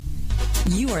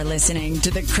You are listening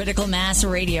to the Critical Mass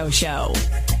Radio Show,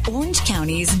 Orange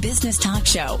County's business talk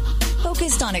show,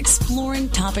 focused on exploring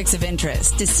topics of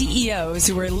interest to CEOs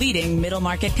who are leading middle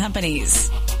market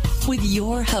companies. With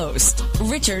your host,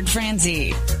 Richard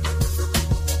Franzi.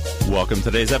 Welcome to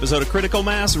today's episode of Critical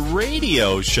Mass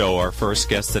Radio Show. Our first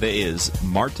guest today is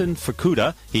Martin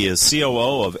Fukuda. He is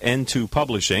COO of N2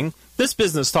 Publishing. This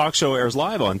business talk show airs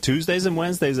live on Tuesdays and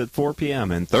Wednesdays at 4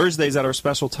 p.m. and Thursdays at our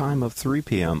special time of 3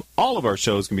 p.m. All of our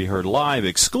shows can be heard live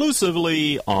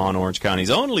exclusively on Orange County's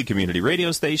only community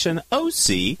radio station,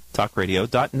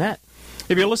 octalkradio.net.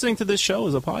 If you're listening to this show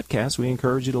as a podcast, we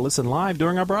encourage you to listen live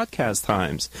during our broadcast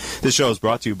times. This show is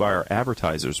brought to you by our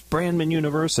advertisers, Brandman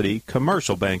University,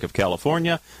 Commercial Bank of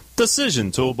California,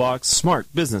 Decision Toolbox, Smart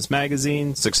Business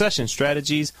Magazine, Succession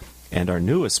Strategies, and our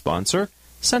newest sponsor,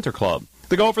 Center Club.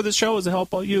 The goal for this show is to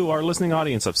help you, our listening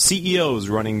audience of CEOs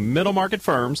running middle market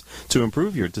firms, to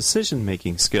improve your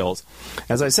decision-making skills.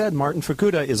 As I said, Martin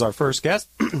Fukuda is our first guest.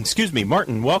 Excuse me,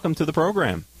 Martin, welcome to the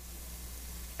program.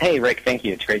 Hey, Rick, thank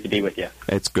you. It's great to be with you.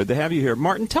 It's good to have you here.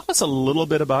 Martin, tell us a little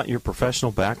bit about your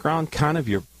professional background, kind of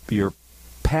your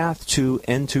path to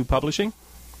N2 Publishing.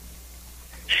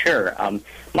 Sure.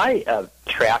 My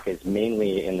track is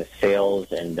mainly in the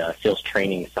sales and sales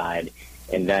training side.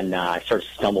 And then I sort of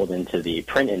stumbled into the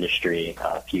print industry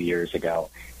a few years ago.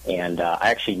 And I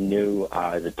actually knew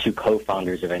the two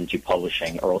co-founders of N2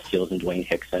 Publishing, Earl Seals and Dwayne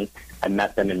Hickson. I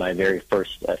met them in my very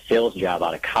first sales job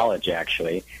out of college,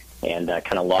 actually, and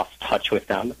kind of lost touch with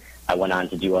them. I went on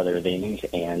to do other things,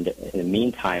 and in the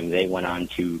meantime, they went on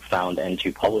to found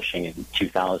N2 Publishing in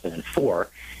 2004.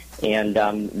 And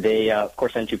they, of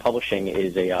course, N2 Publishing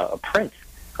is a print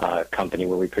company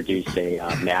where we produce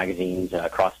magazines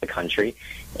across the country.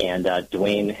 And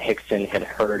Dwayne Hickson had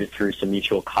heard through some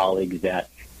mutual colleagues that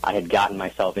I had gotten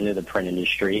myself into the print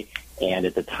industry. And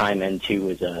at the time, N2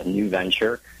 was a new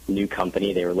venture, new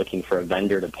company. They were looking for a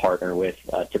vendor to partner with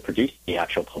to produce the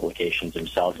actual publications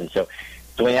themselves. And so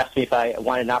Dwayne asked me if I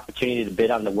wanted an opportunity to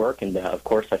bid on the work. And, of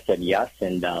course, I said yes.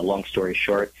 And long story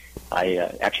short, I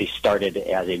actually started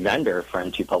as a vendor for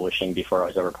N2 Publishing before I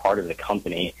was ever part of the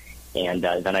company. And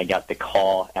then I got the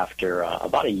call after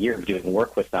about a year of doing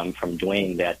work with them from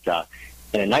Dwayne that,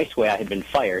 in a nice way, I had been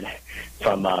fired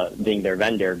from being their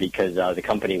vendor because the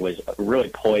company was really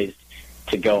poised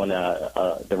to go in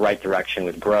the right direction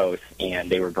with growth, and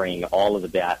they were bringing all of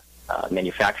that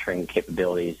manufacturing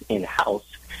capabilities in-house,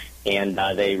 and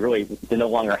they really no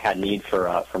longer had need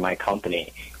for my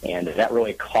company. And that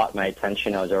really caught my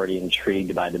attention. I was already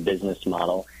intrigued by the business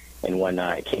model. And when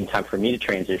it came time for me to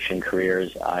transition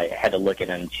careers, I had to look at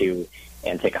N2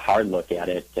 and take a hard look at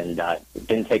it. And it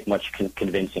didn't take much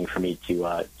convincing for me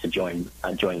to join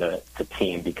the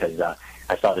team because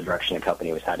I saw the direction the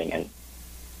company was heading in.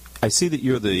 I see that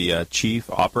you're the Chief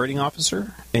Operating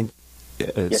Officer and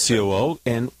Yes, COO.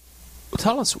 And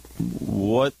tell us,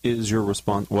 what are your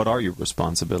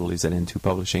responsibilities at N2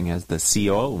 Publishing as the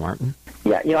COO, Martin?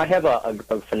 Yeah, I have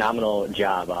a phenomenal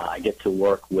job. I get to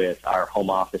work with our home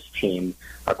office team.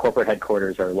 Our corporate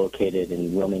headquarters are located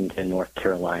in Wilmington, North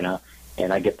Carolina,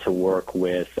 and I get to work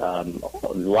with a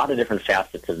lot of different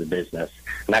facets of the business.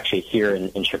 I'm actually here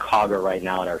in Chicago right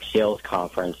now at our sales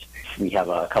conference. We have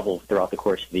a couple throughout the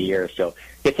course of the year, so I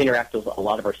get to interact with a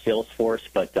lot of our sales force,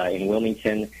 but in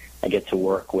Wilmington, I get to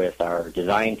work with our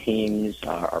design teams,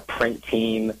 our print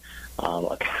team,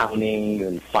 accounting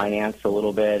and finance a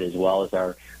little bit, as well as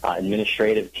our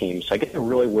administrative team. So I get to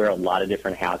really wear a lot of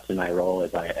different hats in my role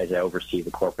as I oversee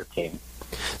the corporate team.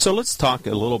 So let's talk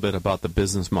a little bit about the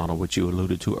business model, which you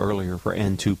alluded to earlier for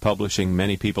N2 Publishing.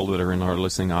 Many people that are in our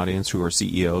listening audience who are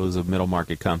CEOs of middle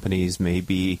market companies may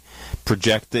be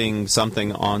projecting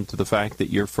something onto the fact that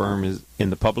your firm is in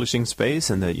the publishing space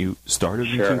and that you started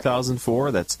in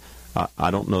 2004. That's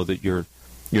I don't know that you're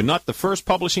not the first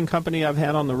publishing company I've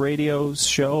had on the radio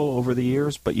show over the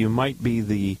years, but you might be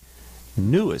the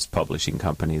newest publishing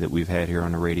company that we've had here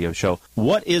on the radio show.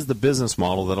 What is the business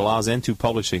model that allows N2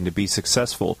 Publishing to be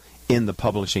successful in the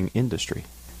publishing industry?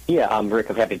 Yeah, Rick,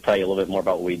 I'm happy to tell you a little bit more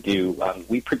about what we do.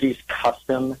 We produce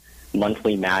custom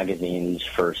monthly magazines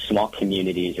for small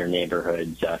communities or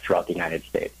neighborhoods throughout the United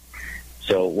States.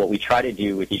 So what we try to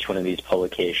do with each one of these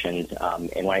publications,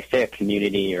 and when I say a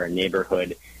community or a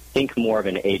neighborhood, think more of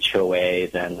an HOA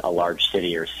than a large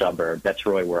city or suburb. That's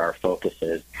really where our focus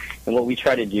is. And what we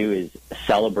try to do is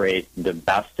celebrate the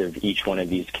best of each one of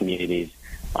these communities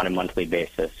on a monthly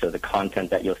basis. So the content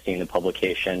that you'll see in the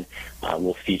publication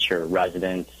will feature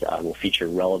residents, will feature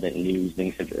relevant news,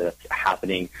 things that's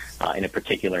happening in a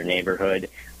particular neighborhood.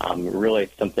 Really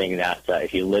something that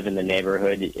if you live in the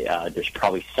neighborhood, there's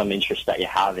probably some interest that you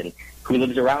have in who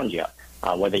lives around you.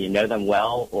 whether you know them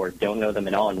well or don't know them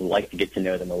at all and would like to get to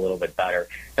know them a little bit better.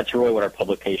 That's really what our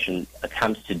publication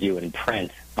attempts to do in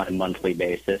print on a monthly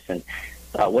basis. And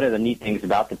one of the neat things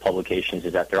about the publications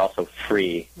is that they're also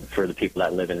free for the people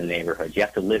that live in the neighborhoods. You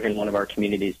have to live in one of our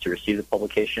communities to receive the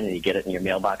publication, and you get it in your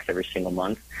mailbox every single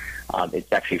month.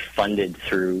 It's actually funded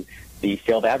through the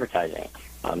sale of advertising.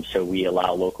 So we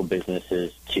allow local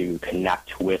businesses to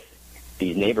connect with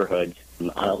these neighborhoods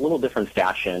in a little different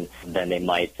fashion than they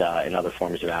might in other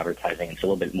forms of advertising. It's a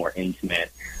little bit more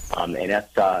intimate, and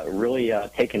that's really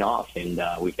taken off, and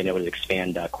we've been able to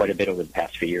expand quite a bit over the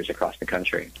past few years across the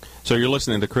country. So you're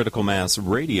listening to Critical Mass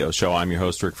Radio Show. I'm your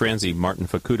host, Rick Franzi. Martin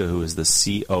Fukuda, who is the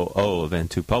COO of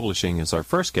N2 Publishing, is our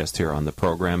first guest here on the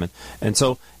program. And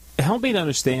so help me to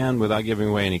understand, without giving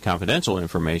away any confidential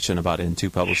information about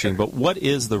N2 Publishing, but what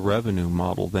is the revenue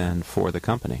model then for the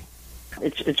company?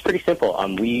 It's pretty simple.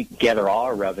 We gather all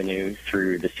our revenue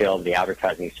through the sale of the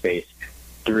advertising space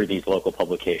through these local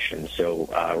publications. So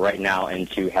right now,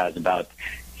 N2 has about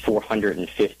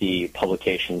 450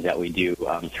 publications that we do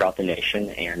throughout the nation,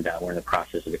 and we're in the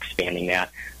process of expanding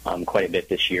that quite a bit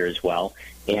this year as well.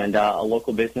 And a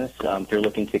local business, if they're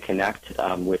looking to connect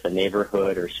with a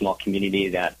neighborhood or small community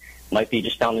that might be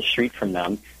just down the street from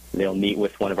them, they'll meet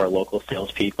with one of our local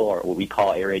salespeople, or what we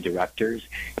call area directors,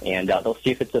 and they'll see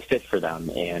if it's a fit for them.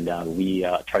 And we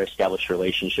try to establish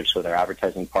relationships with our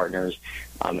advertising partners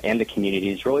and the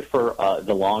communities, really for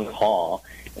the long haul.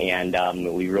 And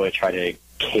we really try to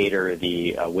cater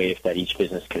the ways that each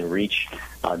business can reach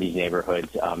these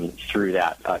neighborhoods through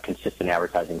that consistent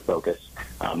advertising focus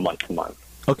month to month.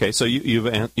 Okay, so you've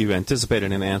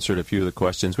anticipated and answered a few of the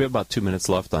questions. We have about 2 minutes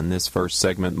left on this first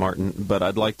segment, Martin, but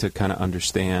I'd like to kind of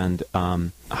understand,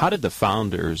 how did the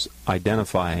founders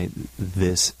identify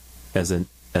this as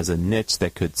a niche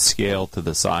that could scale to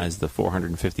the size of the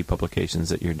 450 publications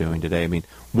that you're doing today? I mean,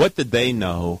 what did they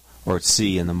know or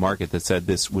see in the market that said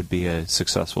this would be a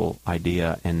successful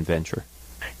idea and venture?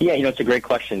 Yeah, it's a great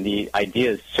question. The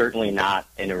idea is certainly not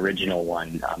an original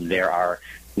one. There are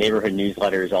neighborhood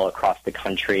newsletters all across the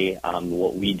country.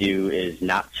 What we do is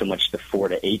not so much the 4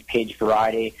 to 8 page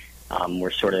variety.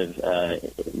 We're sort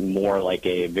of more like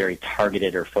a very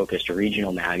targeted or focused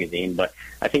regional magazine. But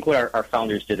I think what our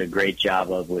founders did a great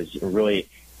job of was really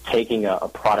taking a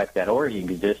product that already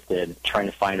existed, trying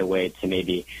to find a way to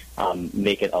maybe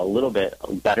make it a little bit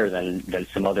better than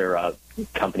some other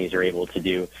companies are able to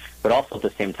do, but also at the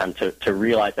same time to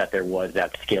realize that there was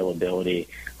that scalability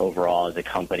overall as a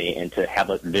company, and to have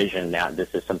a vision that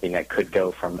this is something that could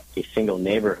go from a single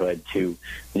neighborhood to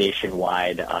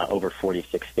nationwide, over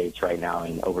 46 states right now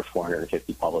and over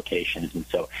 450 publications. And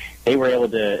so they were able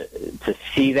to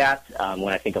see that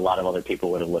when I think a lot of other people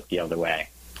would have looked the other way.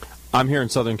 I'm here in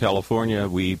Southern California.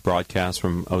 We broadcast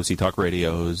from OC Talk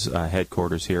Radio's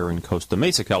headquarters here in Costa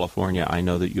Mesa, California. I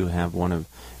know that you have one of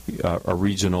a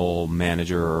regional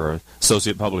manager or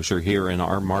associate publisher here in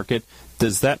our market.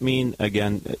 Does that mean,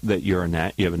 again, that you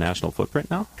have a national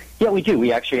footprint now? Yeah, we do.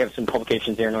 We actually have some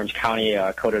publications there in Orange County.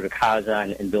 Coto de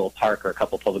Casa and Villa Park are a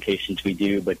couple publications we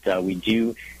do, but we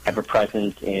do have a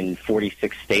presence in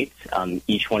 46 states.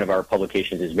 Each one of our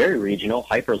publications is very regional,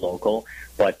 hyper-local,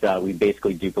 but we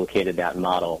basically duplicated that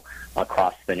model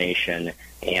across the nation.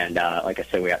 And like I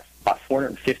said, we have about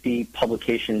 450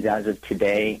 publications as of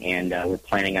today, and we're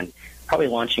planning on probably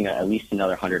launching at least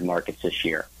another 100 markets this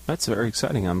year. That's very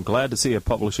exciting. I'm glad to see a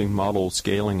publishing model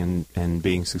scaling and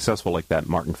being successful like that,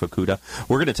 Martin Fukuda.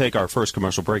 We're going to take our first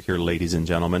commercial break here, ladies and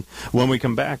gentlemen. When we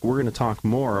come back, we're going to talk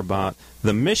more about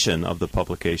the mission of the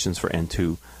publications for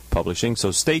N2 Publishing.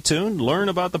 So stay tuned. Learn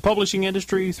about the publishing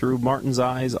industry through Martin's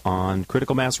eyes on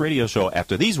Critical Mass Radio Show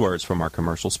after these words from our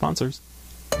commercial sponsors.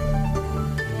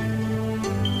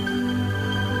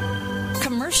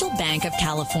 Commercial Bank of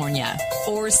California,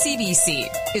 or CBC,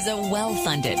 is a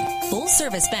well-funded,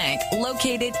 full-service bank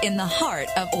located in the heart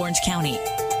of Orange County.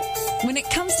 When it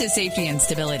comes to safety and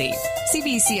stability,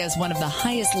 CBC has one of the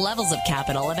highest levels of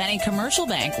capital of any commercial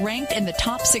bank, ranked in the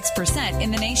top 6%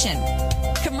 in the nation.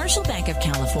 Commercial Bank of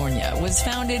California was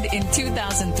founded in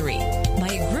 2003 by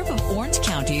a group of Orange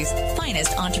County's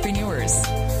finest entrepreneurs.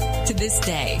 To this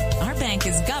day, our bank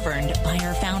is governed by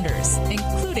our founders,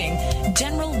 including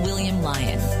General William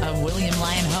Lyon of William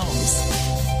Lyon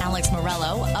Homes, Alex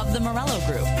Morello of the Morello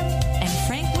Group, and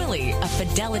Frank Willey of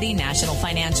Fidelity National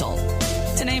Financial,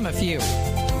 to name a few.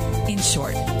 In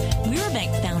short, we're a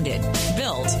bank founded,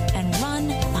 built, and run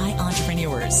by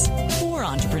entrepreneurs for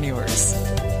entrepreneurs.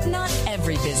 Not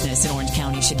every business in Orange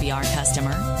County should be our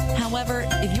customer. However,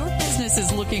 if your business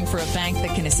is looking for a bank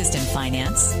that can assist in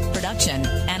finance, production,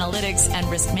 analytics, and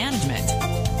risk management,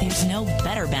 there's no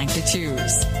better bank to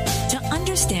choose. To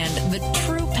understand the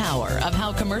true power of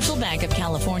how Commercial Bank of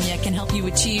California can help you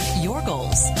achieve your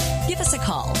goals, give us a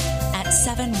call at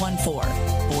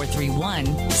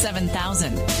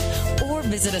 714-431-7000 or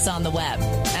visit us on the web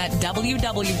at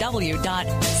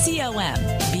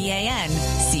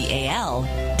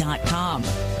www.combancal.com.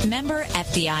 Member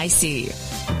FDIC.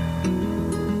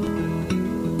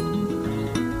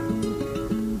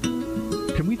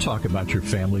 Can we talk about your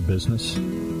family business?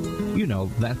 You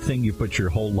know, that thing you put your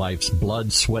whole life's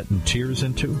blood, sweat, and tears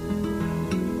into?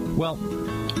 Well,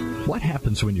 what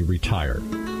happens when you retire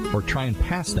or try and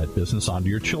pass that business on to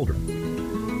your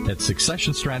children? At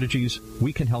Succession Strategies,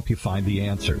 we can help you find the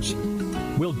answers.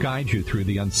 We'll guide you through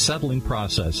the unsettling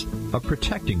process of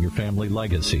protecting your family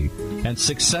legacy and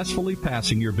successfully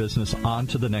passing your business on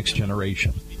to the next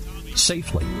generation,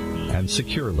 safely and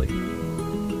securely,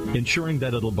 ensuring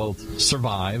that it'll both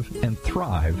survive and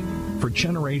thrive for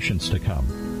generations to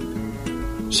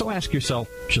come. So ask yourself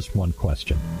just one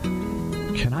question.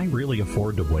 Can I really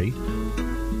afford to wait?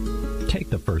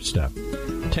 Take the first step.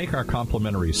 Take our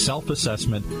complimentary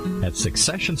self-assessment at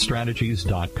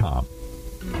successionstrategies.com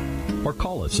or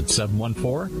call us at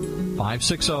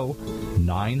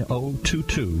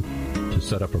 714-560-9022 to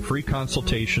set up a free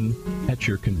consultation at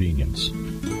your convenience.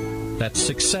 That's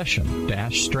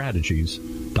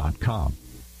succession-strategies.com.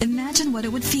 Imagine what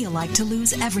it would feel like to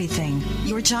lose everything.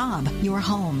 Your job, your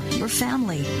home, your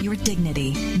family, your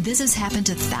dignity. This has happened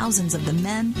to thousands of the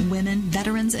men, women,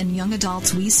 veterans, and young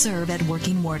adults we serve at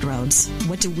Working Wardrobes.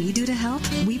 What do we do to help?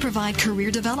 We provide career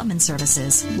development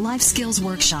services, life skills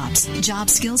workshops,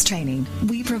 job skills training.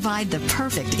 We provide the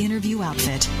perfect interview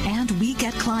outfit, and we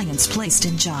get clients placed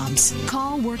in jobs.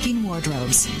 Call Working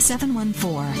Wardrobes,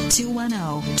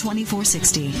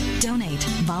 714-210-2460. Donate,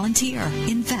 volunteer,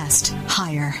 invest,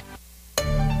 hire.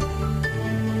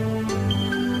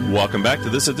 Welcome back to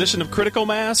this edition of Critical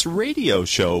Mass Radio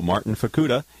Show. Martin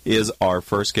Fukuda is our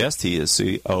first guest. He is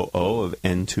COO of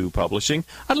N2 Publishing.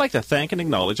 I'd like to thank and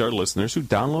acknowledge our listeners who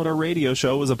download our radio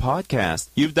show as a podcast.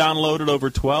 You've downloaded over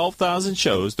 12,000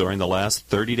 shows during the last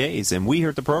 30 days, and we here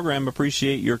at the program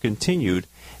appreciate your continued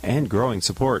and growing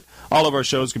support. All of our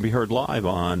shows can be heard live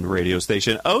on radio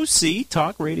station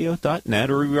octalkradio.net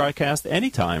or rebroadcast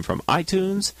anytime from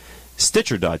iTunes,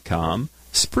 Stitcher.com,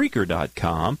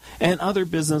 Spreaker.com, and other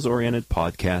business-oriented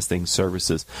podcasting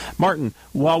services. Martin,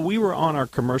 while we were on our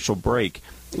commercial break,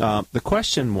 the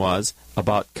question was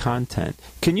about content.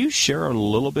 Can you share a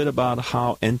little bit about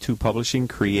how N2 Publishing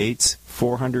creates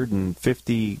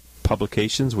 450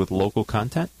 publications with local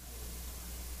content?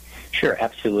 Sure,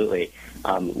 absolutely.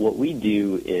 What we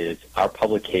do is our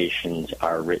publications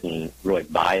are written really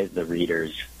by the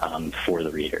readers, for the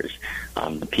readers,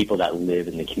 the people that live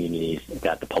in the communities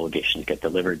that the publications get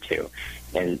delivered to.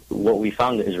 And what we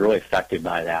found that is really effective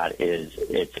by that is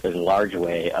it's in a large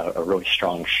way a really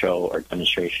strong show or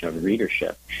demonstration of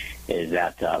readership, is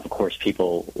that, of course,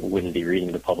 people wouldn't be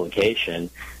reading the publication.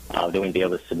 They wouldn't be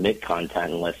able to submit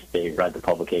content unless they read the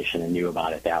publication and knew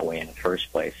about it that way in the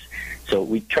first place. So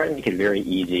we try to make it very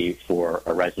easy for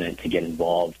a resident to get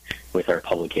involved with our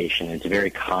publication. It's very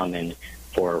common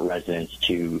for residents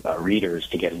to readers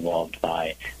to get involved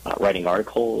by writing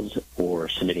articles or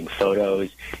submitting photos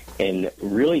and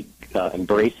really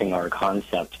embracing our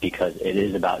concept because it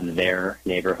is about their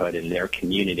neighborhood and their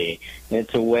community, and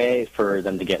it's a way for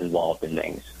them to get involved in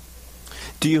things.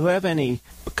 Do you have any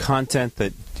content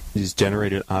that is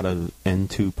generated out of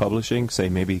N2 Publishing, say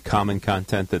maybe common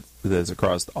content that is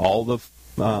across all the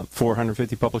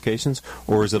 450 publications,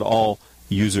 or is it all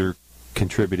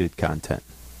user-contributed content?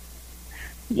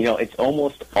 You know, it's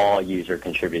almost all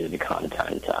user-contributed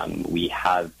content. We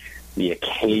have the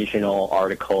occasional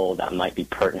article that might be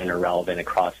pertinent or relevant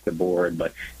across the board,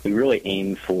 but we really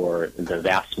aim for the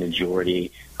vast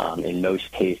majority. In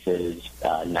most cases,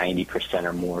 90%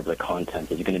 or more of the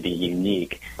content is going to be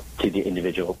unique to the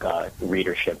individual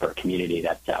readership or community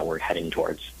that we're heading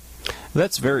towards.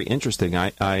 That's very interesting.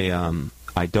 I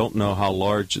don't know how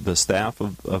large the staff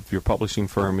of your publishing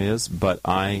firm is, but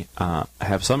I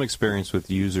have some experience with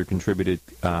user-contributed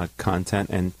content,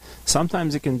 and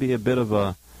sometimes it can be a bit of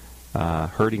a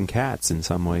herding cats in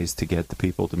some ways to get the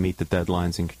people to meet the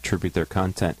deadlines and contribute their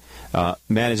content.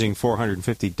 Managing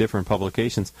 450 different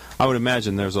publications, I would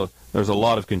imagine there's a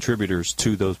lot of contributors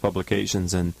to those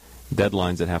publications and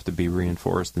deadlines that have to be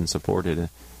reinforced and supported.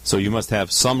 So you must have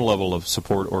some level of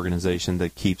support organization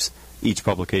that keeps each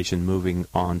publication moving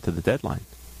on to the deadline.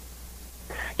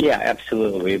 Yeah,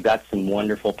 absolutely. We've got some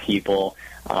wonderful people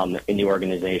in the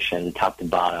organization, top to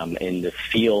bottom. In the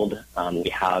field, we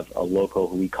have a local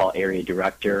who we call area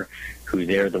director, who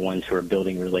they're the ones who are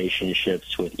building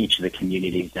relationships with each of the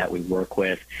communities that we work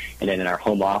with. And then in our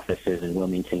home offices in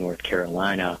Wilmington, North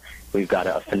Carolina, we've got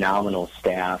a phenomenal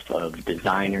staff of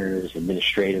designers,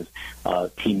 administrative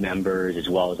team members, as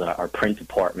well as our print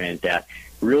department that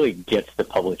really gets the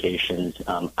publications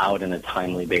out on a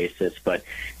timely basis. But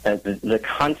the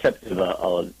concept of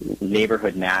a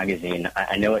neighborhood magazine,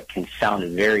 I know it can sound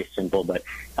very simple, but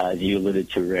as you alluded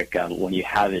to, Rick, when you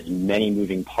have as many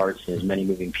moving parts and as many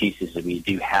moving pieces that we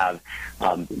do have,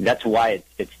 that's why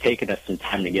it's taken us some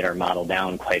time to get our model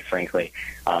down, quite frankly.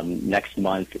 Next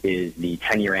month is the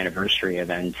 10-year anniversary of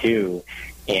N2,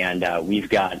 and we've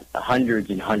got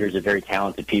hundreds and hundreds of very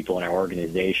talented people in our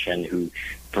organization who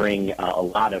bring a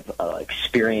lot of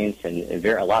experience and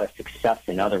a lot of success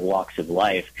in other walks of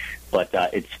life, but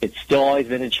it's still always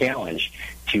been a challenge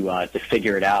to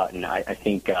figure it out. And I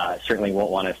think certainly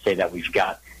won't want to say that we've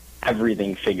got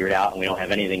everything figured out and we don't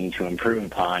have anything to improve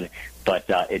upon, but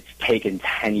it's taken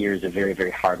 10 years of very,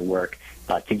 very hard work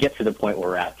to get to the point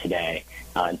where we're at today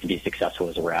and to be successful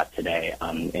as we're at today.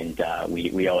 And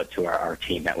we owe it to our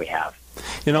team that we have.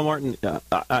 You know, Martin,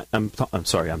 I'm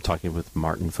talking with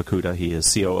Martin Fukuda. He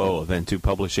is COO of N2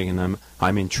 Publishing, and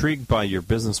I'm intrigued by your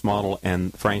business model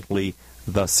and, frankly,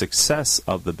 the success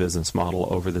of the business model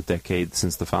over the decade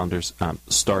since the founders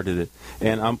started it.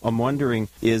 And I'm wondering,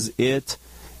 is the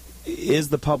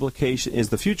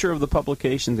future of the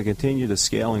publication to continue to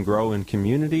scale and grow in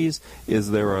communities?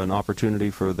 Is there an opportunity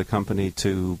for the company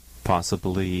to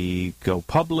possibly go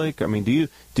public? I mean, do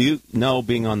you know,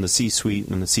 being on the C-suite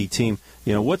and the C team,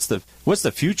 you know, what's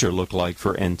the future look like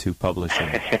for N2 Publishing?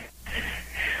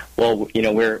 Well, you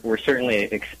know, we're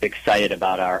certainly excited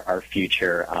about our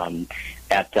future.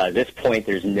 At this point,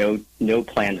 there's no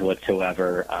plans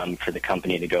whatsoever for the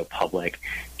company to go public,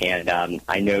 and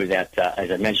I know that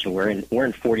as I mentioned, we're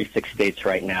in 46 states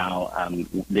right now.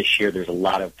 This year, there's a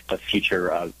lot of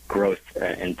future growth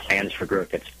and plans for growth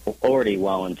that's already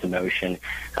well into motion,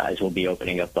 as we'll be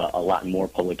opening up a lot more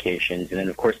publications, and then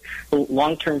of course, the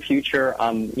long-term future.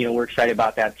 You know, we're excited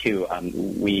about that too.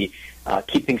 We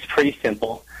keep things pretty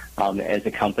simple. As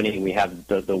a company, we have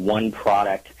the one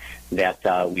product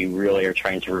that we really are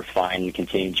trying to refine and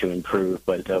continue to improve.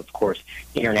 But, of course,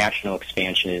 international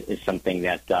expansion is something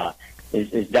that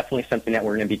is definitely something that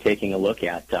we're going to be taking a look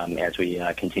at as we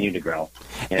continue to grow.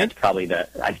 And that's probably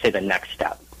I'd say the next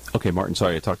step. Okay, Martin,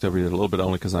 sorry, I talked over you a little bit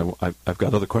only because I've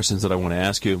got other questions that I want to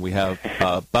ask you, and we have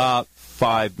about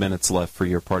 5 minutes left for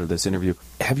your part of this interview.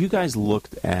 Have you guys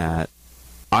looked at,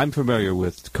 I'm familiar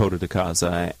with Coto de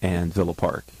Caza and Villa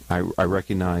Park. I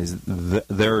recognize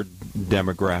their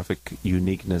demographic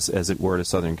uniqueness, as it were, to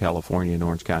Southern California and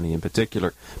Orange County in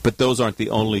particular. But those aren't the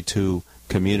only two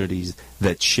communities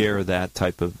that share that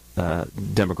type of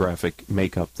demographic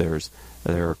makeup. There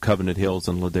are Covenant Hills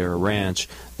and Ladera Ranch.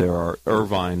 There are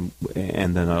Irvine,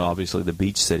 and then obviously the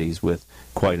beach cities with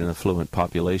quite an affluent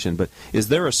population. But is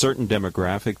there a certain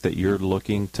demographic that you're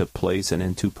looking to place an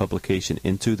N2 publication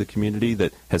into the community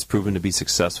that has proven to be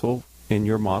successful in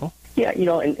your model? Yeah, you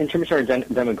know, in terms of our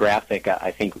demographic,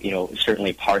 I think, you know,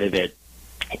 certainly part of it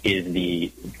is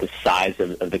the size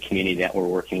of the community that we're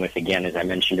working with. Again, as I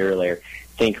mentioned earlier,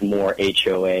 think more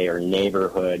HOA or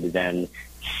neighborhood than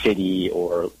city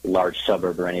or large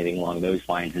suburb or anything along those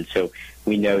lines. And so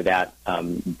we know that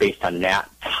based on that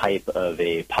type of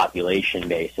a population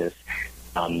basis,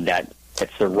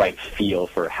 that's the right feel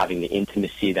for having the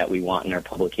intimacy that we want in our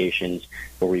publications,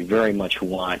 where we very much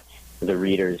want the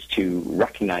readers to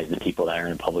recognize the people that are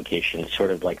in a publication. It's sort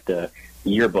of like the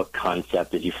yearbook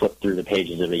concept. As you flip through the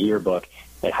pages of a yearbook,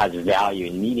 it has value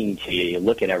and meaning to you. You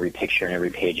look at every picture and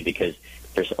every page because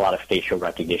there's a lot of facial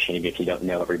recognition even if you don't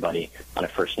know everybody on a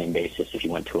first-name basis if you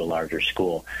went to a larger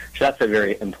school. So that's a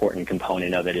very important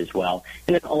component of it as well.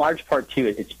 And then a large part, too,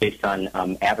 it's based on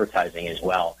advertising as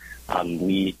well.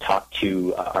 We talk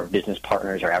to our business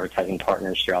partners, our advertising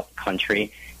partners throughout the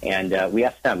country, and we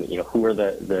ask them, you know, who are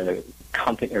the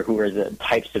company or who are the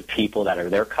types of people that are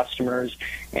their customers,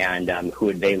 and who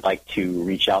would they like to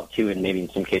reach out to, and maybe in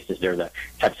some cases they're the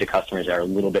types of customers that are a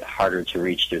little bit harder to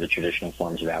reach through the traditional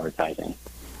forms of advertising.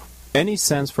 Any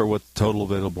sense for what the total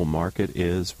available market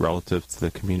is relative to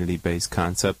the community-based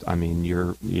concept? I mean,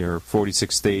 your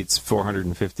 46 states,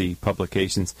 450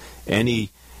 publications. Any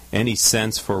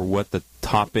sense for what the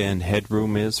top-end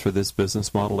headroom is for this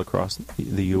business model across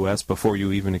the U.S. before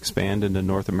you even expand into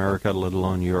North America, let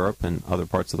alone Europe and other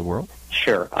parts of the world?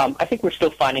 Sure. I think we're still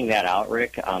finding that out,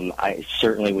 Rick. I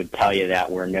certainly would tell you that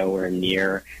we're nowhere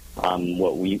near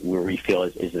where we feel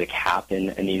is the cap in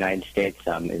the United States.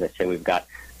 As I say, we've got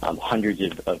hundreds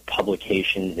of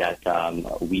publications that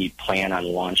we plan on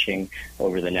launching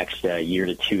over the next year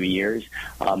to 2 years,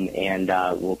 and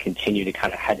we'll continue to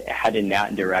kind of head in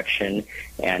that direction.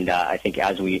 And I think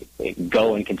as we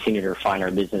go and continue to refine our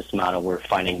business model, we're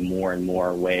finding more and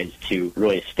more ways to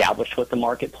really establish what the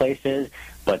marketplace is.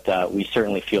 But we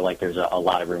certainly feel like there's a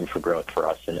lot of room for growth for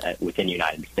us within the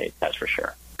United States, that's for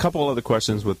sure. Couple other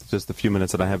questions with just a few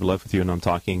minutes that I have left with you, and I'm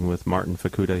talking with Martin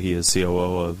Fukuda. He is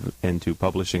COO of N2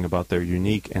 Publishing, about their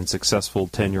unique and successful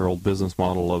 10-year-old business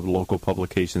model of local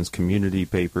publications, community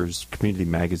papers, community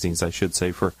magazines, I should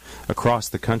say, for across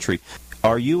the country.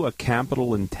 Are you a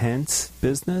capital-intense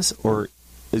business, or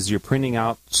is your printing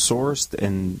outsourced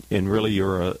and really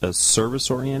you're a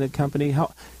service-oriented company?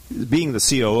 Being the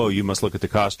COO, you must look at the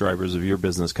cost drivers of your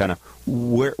business. Kind of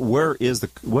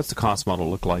what's the cost model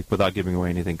look like, without giving away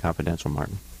anything confidential,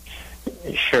 Martin?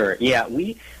 Sure. Yeah,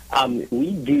 we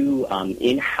do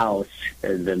in-house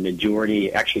the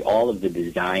majority, actually all of the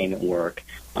design work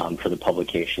for the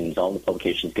publications. All the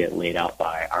publications get laid out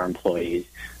by our employees.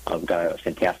 We've got a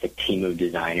fantastic team of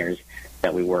designers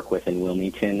that we work with in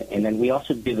Wilmington, and then we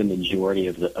also do the majority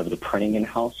of the printing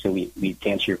in-house. So we to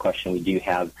answer your question, we do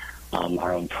have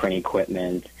our own print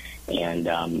equipment, and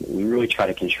we really try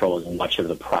to control as much of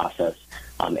the process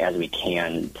as we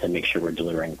can to make sure we're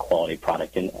delivering quality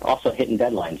product and also hitting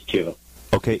deadlines too.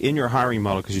 Okay, in your hiring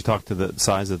model, because you talked to the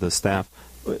size of the staff,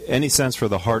 any sense for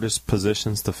the hardest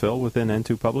positions to fill within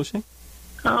N2 Publishing?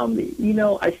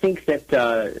 I think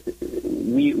that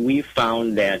we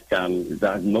found that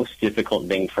the most difficult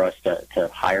thing for us to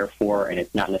hire for, and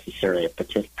it's not necessarily a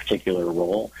particular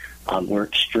role, we're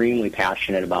extremely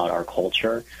passionate about our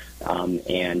culture,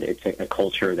 and it's a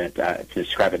culture that, to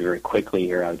describe it very quickly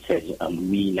here, I would say is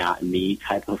we, not me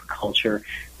type of culture,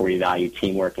 where we value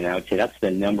teamwork, and I would say that's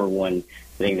the number one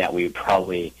thing that we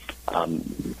probably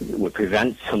would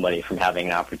prevent somebody from having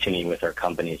an opportunity with our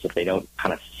companies if they don't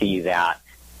kind of see that.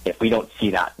 If we don't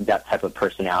see that type of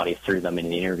personality through them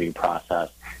in the interview process.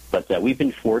 But we've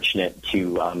been fortunate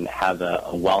to have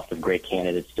a wealth of great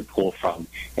candidates to pull from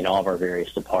in all of our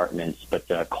various departments. But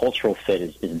cultural fit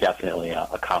is definitely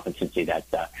a competency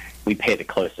that we pay the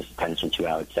closest attention to,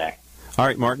 I would say. All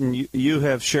right, Martin, you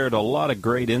have shared a lot of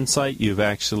great insight. You've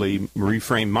actually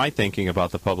reframed my thinking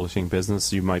about the publishing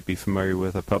business. You might be familiar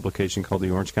with a publication called the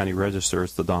Orange County Register.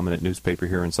 It's the dominant newspaper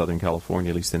here in Southern California,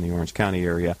 at least in the Orange County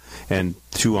area. And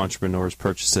 2 entrepreneurs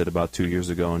purchased it about 2 years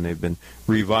ago, and they've been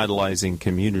revitalizing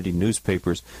community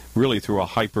newspapers really through a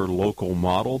hyper-local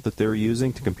model that they're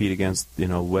using to compete against,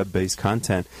 web-based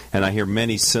content. And I hear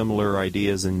many similar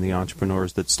ideas in the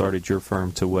entrepreneurs that started your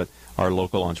firm to what our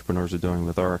local entrepreneurs are doing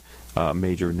with our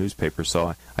major newspapers.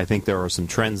 So I think there are some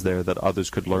trends there that others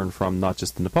could learn from, not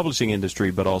just in the publishing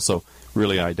industry, but also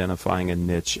really identifying a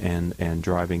niche and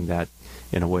driving that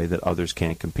in a way that others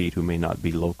can't compete who may not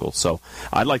be local. So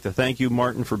I'd like to thank you,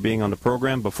 Martin, for being on the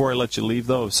program. Before I let you leave,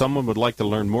 though, if someone would like to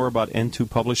learn more about N2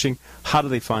 Publishing, how do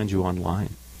they find you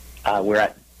online? We're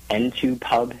at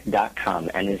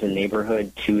n2pub.com. N is in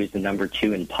neighborhood, 2 is the number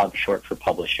 2, and pub short for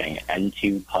publishing,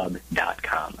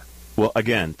 n2pub.com. Well,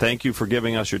 again, thank you for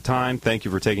giving us your time. Thank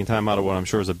you for taking time out of what I'm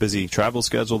sure is a busy travel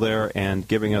schedule there and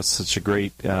giving us such a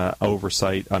great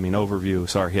overview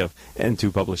of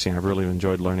N2 Publishing. I've really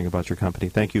enjoyed learning about your company.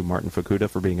 Thank you, Martin Fukuda,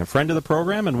 for being a friend of the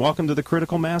program, and welcome to the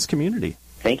Critical Mass community.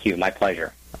 Thank you. My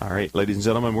pleasure. All right, ladies and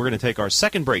gentlemen, we're going to take our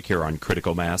second break here on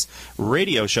Critical Mass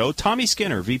Radio Show. Tommy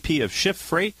Skinner, VP of Shift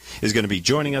Freight, is going to be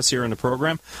joining us here in the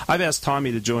program. I've asked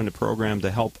Tommy to join the program to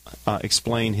help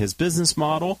explain his business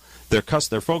model, their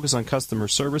focus on customer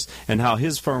service, and how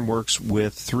his firm works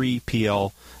with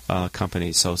 3PL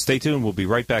companies. So stay tuned. We'll be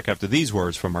right back after these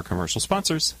words from our commercial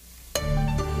sponsors.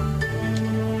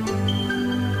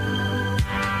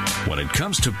 When it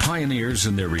comes to pioneers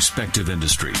in their respective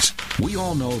industries, we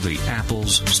all know the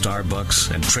Apples,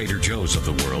 Starbucks, and Trader Joe's of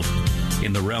the world.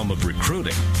 In the realm of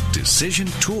recruiting, Decision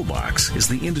Toolbox is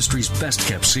the industry's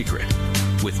best-kept secret,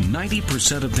 with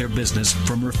 90% of their business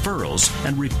from referrals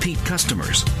and repeat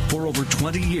customers. For over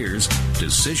 20 years,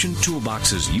 Decision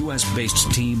Toolbox's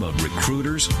U.S.-based team of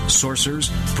recruiters,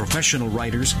 sourcers, professional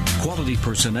writers, quality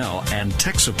personnel, and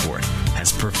tech support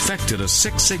has perfected a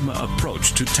Six Sigma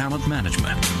approach to talent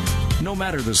management. No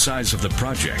matter the size of the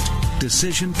project,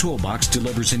 Decision Toolbox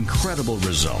delivers incredible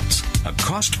results. A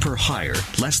cost per hire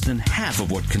less than half of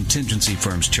what contingency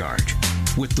firms charge,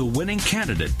 with the winning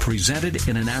candidate presented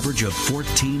in an average of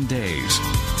 14 days,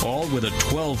 all with a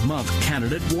 12-month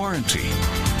candidate warranty.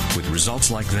 With results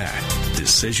like that,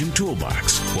 Decision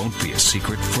Toolbox won't be a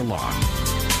secret for long.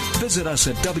 Visit us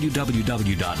at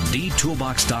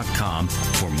www.dtoolbox.com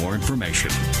for more information.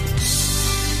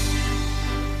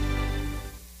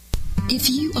 If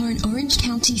you are an Orange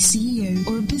County CEO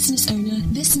or a business owner,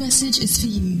 this message is for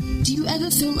you. Do you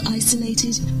ever feel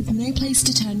isolated with no place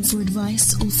to turn for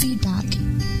advice or feedback?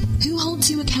 Who holds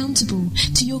you accountable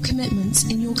to your commitments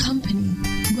in your company?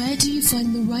 Where do you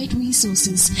find the right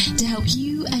resources to help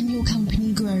you and your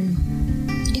company grow?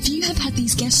 If you have had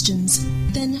these questions,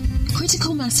 then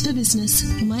Critical Mass for Business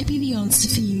might be the answer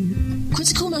for you.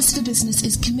 Critical Mass for Business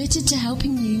is committed to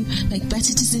helping you make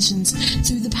better decisions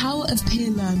through the power of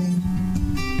peer learning.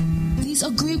 These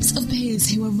are groups of peers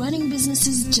who are running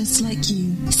businesses just like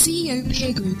you. CEO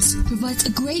Peer Groups provides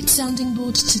a great sounding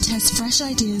board to test fresh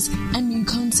ideas and new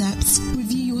concepts,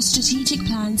 review your strategic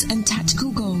plans and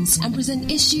tactical goals, and present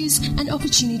issues and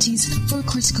opportunities for a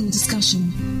critical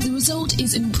discussion. The result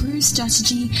is improved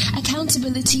strategy,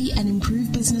 accountability, and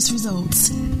improved business results.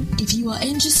 If you are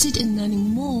interested in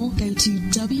learning more, go to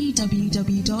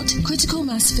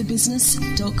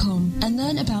www.criticalmassforbusiness.com and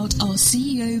learn about our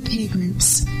CEO Peer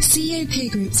Groups. CEO Peer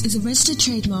Groups is a registered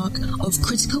trademark of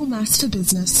Critical Mass for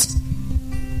Business.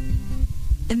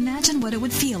 Imagine what it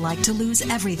would feel like to lose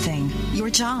everything. Your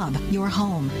job, your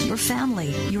home, your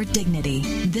family, your dignity.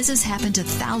 This has happened to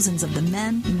thousands of the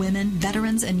men, women,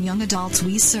 veterans, and young adults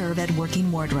we serve at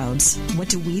Working Wardrobes. What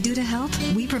do we do to help?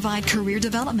 We provide career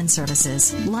development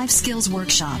services, life skills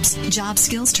workshops, job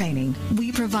skills training.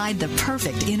 We provide the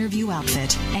perfect interview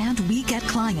outfit, and we get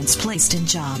clients placed in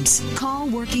jobs. Call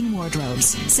Working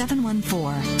Wardrobes,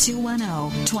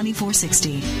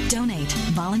 714-210-2460. Donate,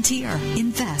 volunteer,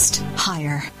 invest,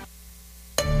 hire.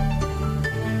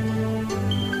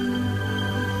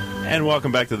 And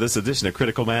welcome back to this edition of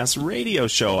Critical Mass Radio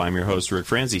Show. I'm your host, Rick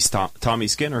Franzi. Tommy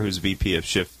Skinner, who's VP of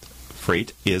Shift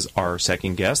Freight, is our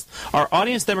second guest. Our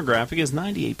audience demographic is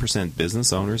 98%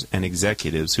 business owners and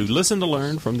executives who listen to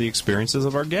learn from the experiences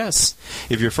of our guests.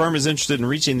 If your firm is interested in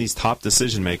reaching these top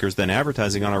decision makers, then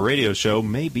advertising on our radio show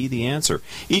may be the answer.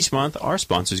 Each month, our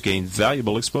sponsors gain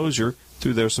valuable exposure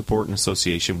through their support and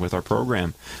association with our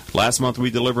program. Last month,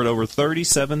 we delivered over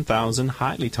 37,000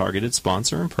 highly targeted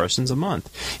sponsor impressions a month.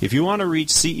 If you want to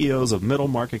reach CEOs of middle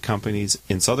market companies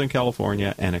in Southern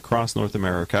California and across North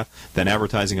America, then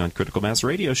advertising on Critical Mass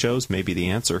radio shows may be the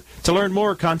answer. To learn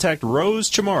more, contact Rose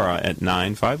Chamora at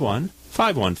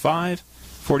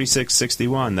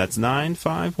 951-515-4661. That's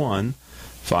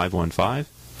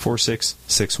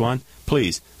 951-515-4661.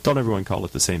 Please, don't everyone call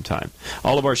at the same time.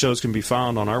 All of our shows can be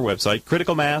found on our website,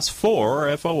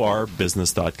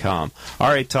 criticalmass4business.com. All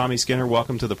right, Tommy Skinner,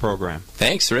 welcome to the program.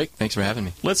 Thanks, Rick. Thanks for having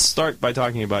me. Let's start by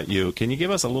talking about you. Can you give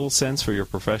us a little sense for your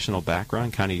professional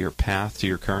background, kind of your path to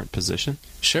your current position?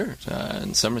 Sure.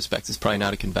 In some respects, it's probably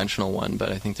not a conventional one,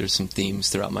 but I think there's some themes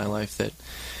throughout my life that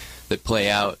play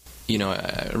out. You know,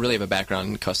 I really have a background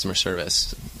in customer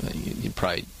service. You'd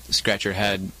probably scratch your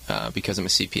head because I'm a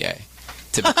CPA.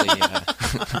 Typically,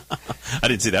 I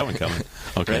didn't see that one coming.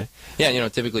 Okay. Right? Yeah, you know,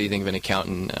 typically you think of an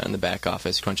accountant in the back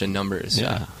office crunching numbers.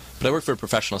 Yeah. But I work for a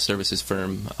professional services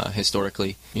firm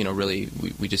historically. You know, really,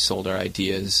 we just sold our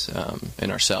ideas and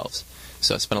ourselves.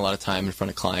 So I spent a lot of time in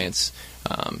front of clients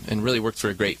and really worked for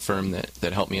a great firm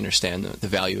that helped me understand the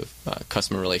value of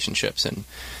customer relationships and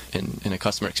a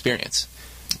customer experience.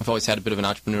 I've always had a bit of an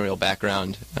entrepreneurial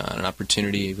background. An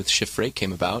opportunity with Shift Freight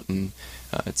came about, and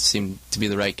it seemed to be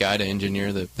the right guy to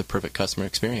engineer the perfect customer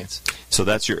experience. So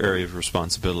that's your area of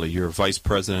responsibility. You're vice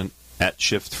president at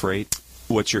Shift Freight.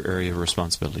 What's your area of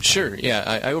responsibility? Sure,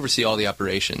 yeah. I oversee all the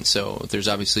operations. So there's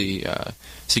obviously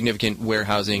significant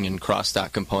warehousing and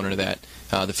cross-dock component of that,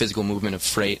 the physical movement of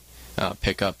freight,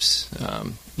 pickups,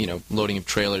 loading of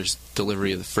trailers,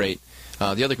 delivery of the freight.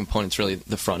 The other component's really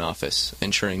the front office,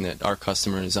 ensuring that our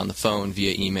customer is on the phone,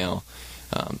 via email,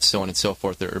 so on and so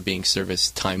forth, that are being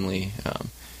serviced timely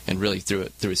and really through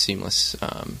a seamless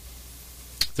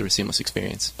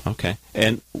experience. Okay.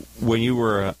 And when you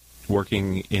were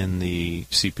working in the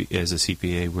as a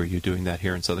CPA, were you doing that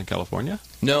here in Southern California?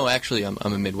 No, actually, I'm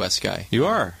a Midwest guy. You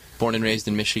are? Born and raised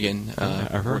in Michigan.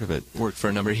 I've heard of it. Worked for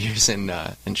a number of years in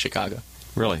Chicago.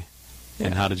 Really? Yeah.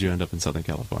 And how did you end up in Southern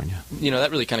California? You know, that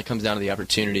really kind of comes down to the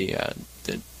opportunity.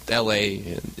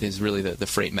 L.A. is really the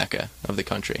freight mecca of the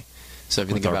country. So if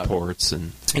you With think our about ports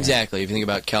and exactly, if you think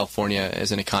about California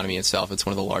as an economy itself, it's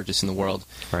one of the largest in the world.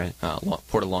 Right.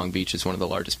 Port of Long Beach is one of the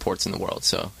largest ports in the world.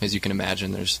 So as you can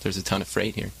imagine, there's a ton of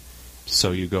freight here.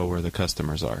 So you go where the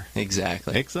customers are.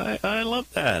 Exactly. I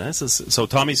love that. So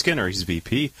Tommy Skinner, he's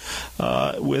VP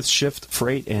with Shift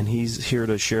Freight, and he's here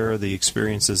to share the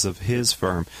experiences of his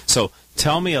firm. So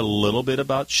tell me a little bit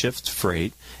about Shift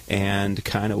Freight and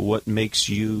kind of what makes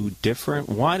you different.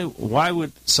 Why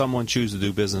would someone choose to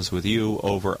do business with you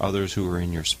over others who are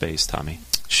in your space, Tommy?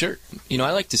 Sure.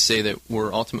 I like to say that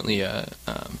we're ultimately a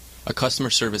customer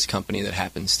service company that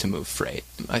happens to move freight.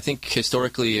 I think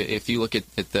historically, if you look at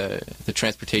the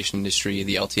transportation industry,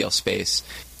 the LTL space,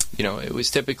 it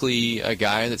was typically a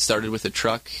guy that started with a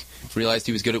truck, realized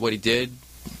he was good at what he did,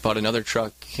 bought another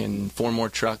truck and 4 more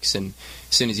trucks, and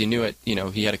as soon as you knew it,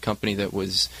 he had a company that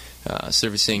was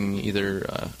servicing either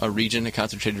a region, a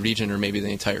concentrated region, or maybe the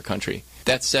entire country.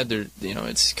 That said,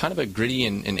 it's kind of a gritty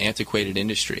and antiquated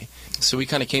industry. So we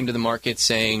kind of came to the market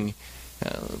saying,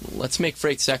 let's make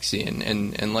freight sexy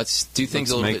and let's do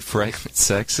things a little bit. Let's make freight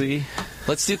sexy?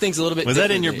 Let's do things a little bit Was that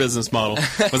in your business model?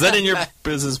 Was that in your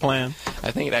business plan?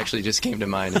 I think it actually just came to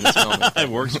mind in this moment. It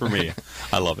works for me.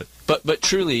 I love it. But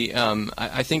truly,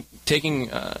 I think taking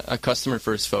a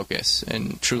customer-first focus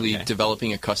and truly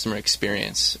developing a customer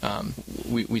experience,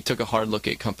 we took a hard look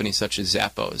at companies such as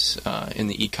Zappos in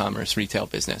the e-commerce retail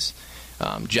business,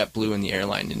 JetBlue in the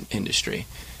airline industry.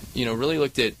 Really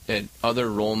looked at other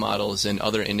role models in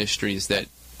other industries that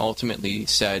ultimately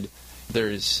said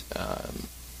there's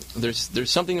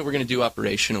something that we're going to do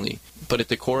operationally, but at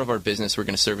the core of our business, we're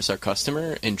going to service our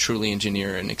customer and truly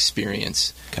engineer an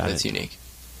experience that's unique.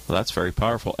 Well, that's very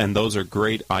powerful. And those are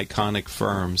great, iconic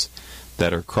firms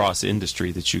that are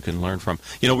cross-industry that you can learn from.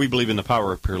 We believe in the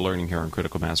power of peer learning here on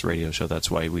Critical Mass Radio Show.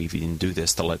 That's why we even do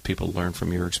this, to let people learn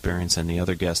from your experience and the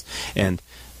other guests. And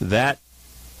that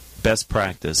best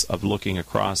practice of looking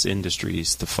across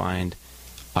industries to find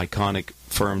iconic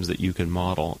firms that you can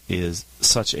model is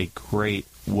such a great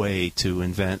way to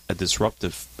invent a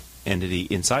disruptive entity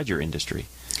inside your industry.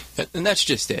 And that's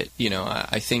just it.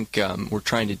 I think we're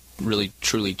trying to really,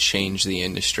 truly change the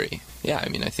industry. Yeah,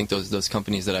 I think those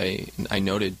companies that I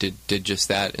noted did just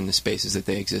that in the spaces that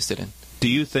they existed in. Do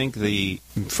you think the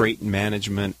freight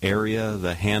management area,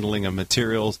 the handling of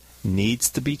materials,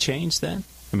 needs to be changed then?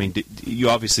 You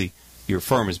obviously, your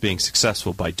firm is being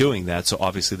successful by doing that, so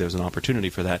obviously there's an opportunity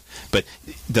for that. But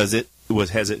has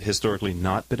it historically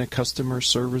not been a customer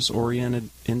service-oriented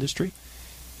industry?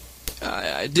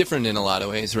 Different in a lot of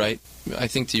ways, right? I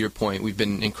think to your point, we've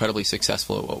been incredibly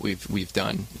successful at what we've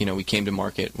done. We came to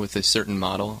market with a certain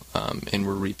model, and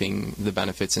we're reaping the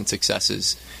benefits and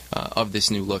successes of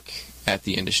this new look at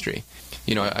the industry.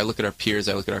 I look at our peers,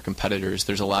 I look at our competitors.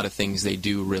 There's a lot of things they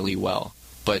do really well,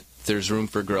 but there's room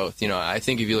for growth. I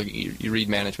think if you read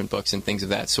management books and things of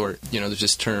that sort, there's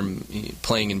this term,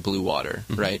 playing in blue water,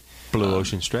 right? Blue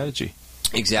ocean strategy.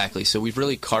 Exactly. So we've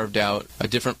really carved out a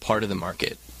different part of the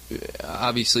market.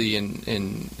 Obviously,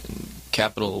 in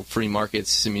capital-free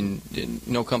markets,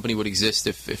 no company would exist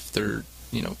if they're,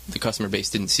 the customer base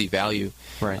didn't see value.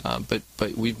 Right.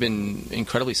 But we've been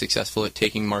incredibly successful at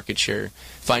taking market share,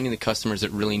 finding the customers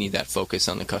that really need that focus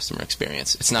on the customer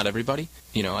experience. It's not everybody.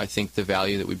 I think the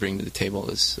value that we bring to the table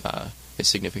is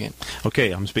significant.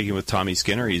 Okay, I'm speaking with Tommy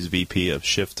Skinner. He's VP of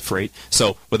Shift Freight.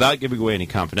 So, without giving away any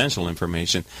confidential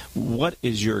information, what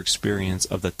is your experience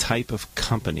of the type of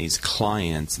companies,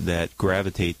 clients that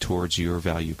gravitate towards your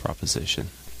value proposition?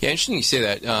 Yeah, interesting you say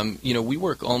that. We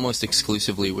work almost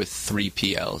exclusively with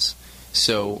 3PLs.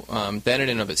 So that in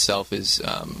and of itself is...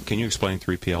 Can you explain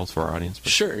 3PLs for our audience?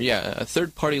 Sure, yeah. A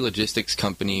third-party logistics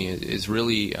company is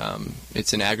really...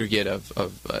 it's an aggregate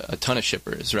of a ton of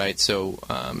shippers, right? So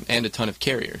and a ton of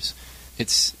carriers.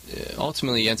 It's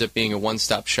ultimately ends up being a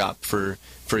one-stop shop for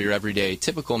your everyday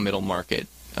typical middle market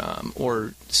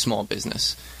or small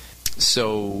business.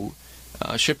 So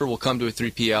a shipper will come to a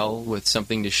 3PL with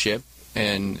something to ship,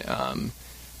 and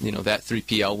that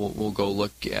 3PL will go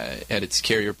look at its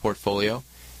carrier portfolio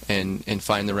and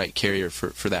find the right carrier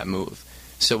for that move.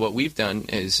 So what we've done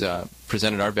is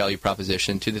presented our value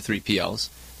proposition to the 3PLs,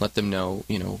 let them know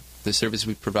the service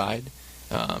we provide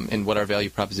and what our value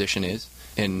proposition is,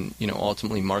 and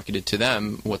ultimately marketed to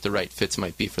them what the right fits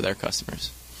might be for their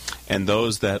customers. And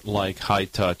those that like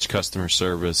high-touch customer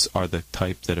service are the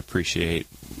type that appreciate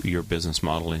your business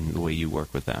model and the way you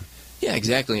work with them. Yeah,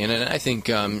 exactly. And I think,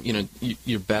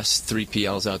 your best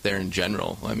 3PLs out there in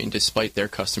general, despite their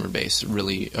customer base,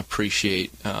 really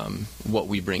appreciate what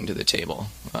we bring to the table.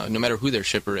 No matter who their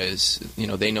shipper is,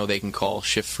 they know they can call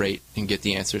Shift Freight and get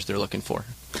the answers they're looking for.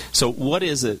 So what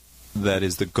is it that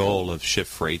is the goal of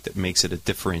Shift Freight that makes it a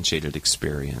differentiated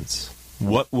experience?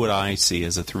 what would I see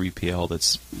as a 3PL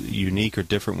that's unique or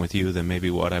different with you than maybe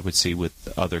what I would see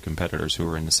with other competitors who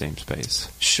are in the same space?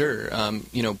 Sure.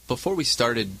 Before we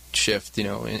started Shift,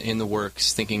 in the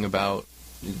works, thinking about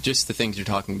just the things you're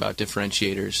talking about,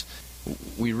 differentiators,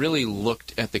 we really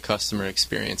looked at the customer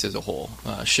experience as a whole.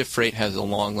 Shift Freight has a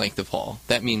long length of haul.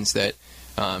 That means that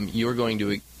you're going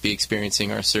to be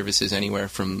experiencing our services anywhere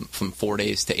from 4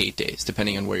 days to 8 days,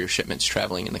 depending on where your shipment's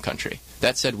traveling in the country.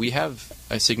 That said, we have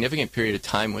a significant period of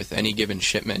time with any given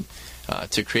shipment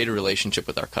to create a relationship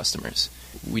with our customers.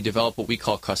 We develop what we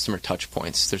call customer touch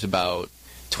points. There's about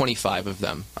 25 of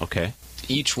them. Okay.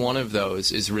 Each one of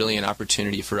those is really an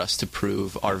opportunity for us to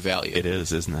prove our value. It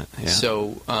is, isn't it? Yeah.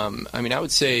 So, I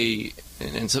would say,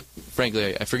 and so,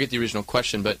 frankly, I forget the original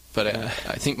question, but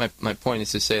I think my point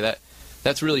is to say that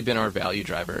that's really been our value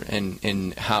driver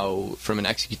and how, from an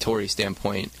executory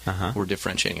standpoint, we're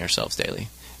differentiating ourselves daily.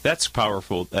 That's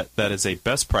powerful. That is a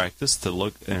best practice to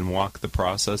look and walk the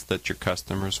process that your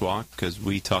customers walk, because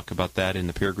we talk about that in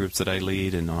the peer groups that I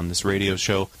lead and on this radio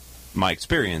show. My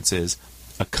experience is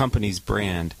a company's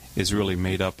brand is really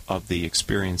made up of the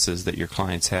experiences that your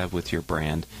clients have with your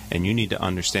brand, and you need to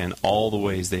understand all the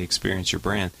ways they experience your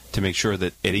brand to make sure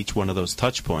that at each one of those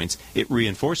touch points it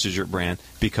reinforces your brand,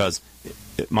 because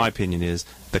my opinion is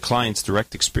the client's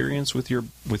direct experience with your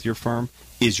firm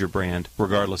is your brand,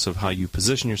 regardless of how you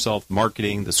position yourself,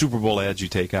 marketing, the Super Bowl ads you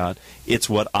take out. It's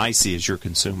what I see as your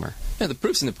consumer. Yeah, the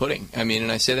proof's in the pudding.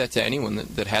 And I say that to anyone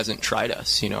that hasn't tried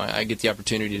us. I get the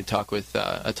opportunity to talk with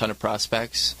a ton of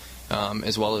prospects,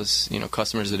 as well as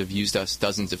customers that have used us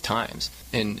dozens of times,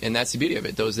 and that's the beauty of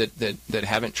it. Those that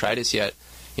haven't tried us yet,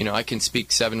 I can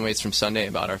speak 7 ways from Sunday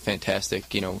about our fantastic,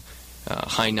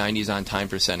 high 90s on time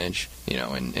percentage,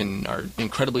 and our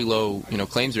incredibly low,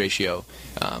 claims ratio.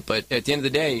 But at the end of the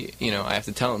day, I have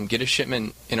to tell them, get a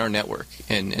shipment in our network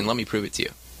and let me prove it to you.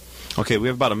 Okay, we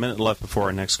have about a minute left before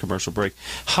our next commercial break.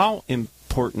 How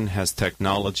important has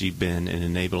technology been in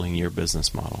enabling your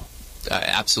business model?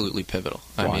 Absolutely pivotal.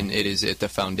 Why? It is at the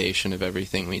foundation of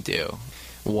everything we do.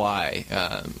 Why?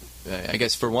 I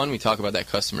guess for one, we talk about that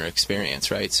customer experience,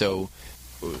 right? So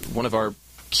one of our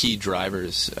key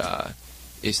drivers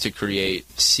is to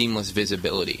create seamless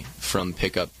visibility from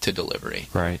pickup to delivery.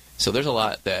 Right. So there's a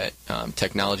lot that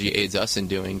technology aids us in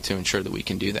doing to ensure that we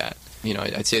can do that.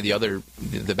 I'd say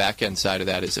the back end side of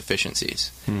that is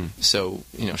efficiencies. So,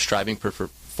 striving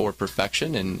for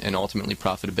perfection and ultimately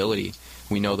profitability,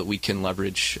 we know that we can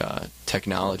leverage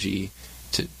technology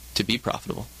to be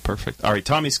profitable. Perfect. All right,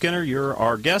 Tommy Skinner, you're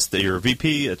our guest. You're a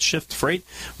VP at Shift Freight.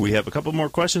 We have a couple more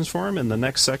questions for him in the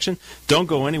next section. Don't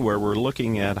go anywhere. We're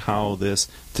looking at how this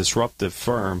disruptive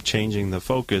firm, changing the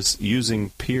focus,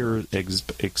 using peer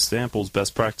examples,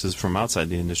 best practices from outside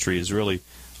the industry, is really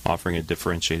offering a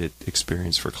differentiated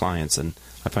experience for clients, and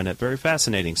I find that very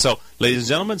fascinating. So, ladies and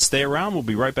gentlemen, stay around. We'll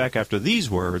be right back after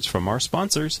these words from our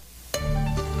sponsors.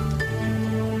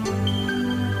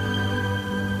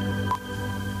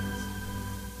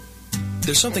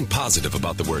 There's something positive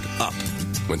about the word up.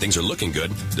 When things are looking good,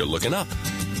 they're looking up.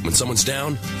 When someone's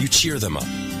down, you cheer them up.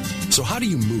 So how do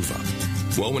you move up?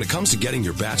 Well, when it comes to getting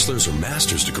your bachelor's or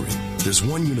master's degree, there's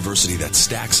one university that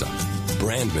stacks up.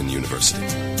 Brandman University.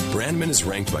 Brandman is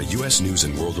ranked by U.S. News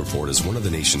 & World Report as one of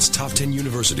the nation's top 10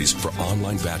 universities for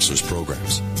online bachelor's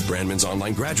programs. Brandman's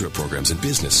online graduate programs in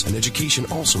business and education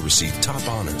also receive top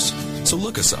honors. So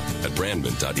look us up at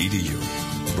brandman.edu.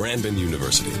 Brandman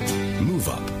University. Move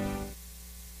up.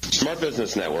 Smart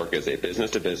Business Network is a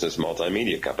business-to-business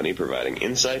multimedia company providing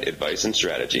insight, advice, and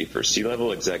strategy for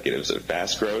C-level executives of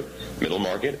fast-growth, middle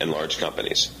market, and large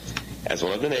companies. As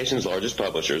one of the nation's largest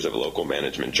publishers of local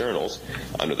management journals,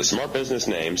 under the Smart Business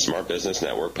name, Smart Business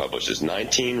Network publishes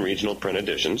 19 regional print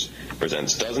editions,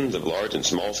 presents dozens of large and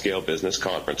small-scale business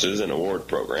conferences and award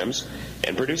programs,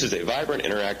 and produces a vibrant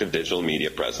interactive digital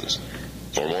media presence.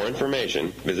 For more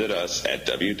information, visit us at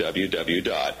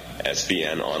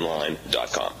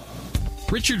www.svnonline.com.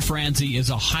 Richard Franzi is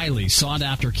a highly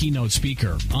sought-after keynote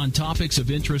speaker on topics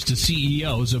of interest to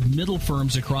CEOs of middle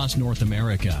firms across North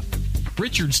America.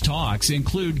 Richard's talks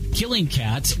include Killing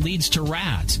Cats Leads to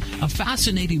Rats, a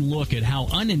fascinating look at how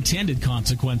unintended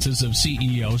consequences of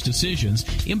CEOs' decisions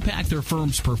impact their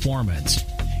firm's performance.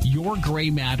 Your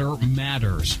Gray Matter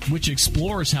Matters, which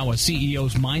explores how a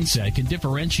CEO's mindset can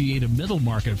differentiate a middle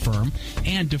market firm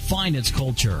and define its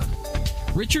culture.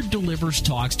 Richard delivers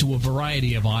talks to a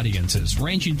variety of audiences,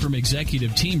 ranging from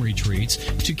executive team retreats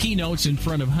to keynotes in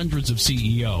front of hundreds of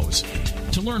CEOs.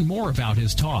 To learn more about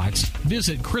his talks,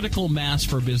 visit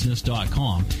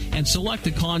criticalmassforbusiness.com and select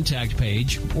the contact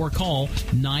page or call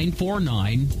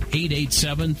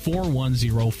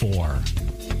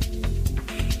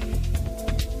 949-887-4104.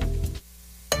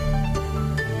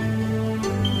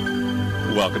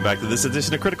 Welcome back to this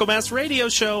edition of Critical Mass Radio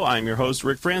Show. I'm your host,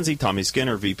 Rick Franzi. Tommy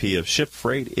Skinner, VP of Ship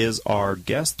Freight, is our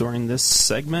guest during this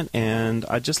segment. And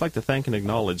I'd just like to thank and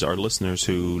acknowledge our listeners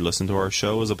who listen to our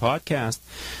show as a podcast.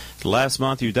 Last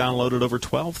month, you downloaded over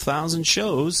 12,000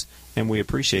 shows, and we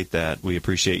appreciate that. We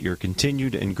appreciate your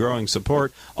continued and growing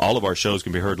support. All of our shows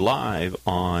can be heard live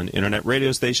on internet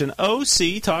radio station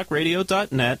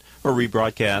octalkradio.net or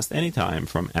rebroadcast anytime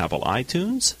from Apple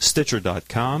iTunes,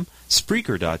 Stitcher.com,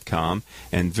 Spreaker.com,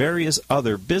 and various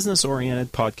other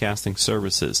business-oriented podcasting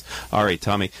services. All right,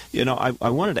 Tommy, I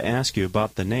wanted to ask you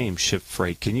about the name Ship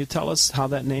Freight. Can you tell us how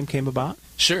that name came about?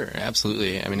 Sure,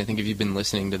 absolutely. I mean, I think if you've been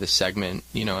listening to this segment,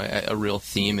 a real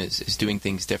theme is doing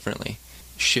things differently,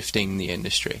 shifting the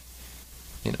industry.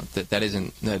 That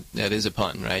is a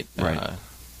pun, right? Right.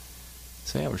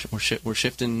 So yeah, we're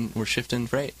shifting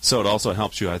freight. So it also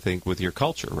helps you, I think, with your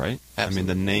culture, right? Absolutely. I mean,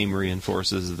 the name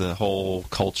reinforces the whole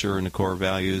culture and the core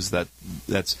values.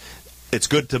 It's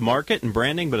good to market and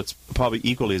branding, but it's probably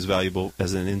equally as valuable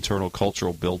as an internal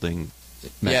cultural building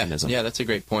mechanism. Yeah, that's a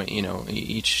great point.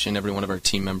 Each and every one of our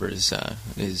team members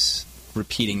is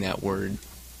repeating that word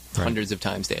hundreds of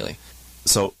times daily.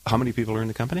 So how many people are in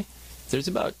the company? There's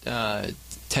about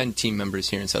 10 team members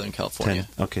here in Southern California.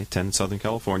 10 in Southern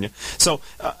California. So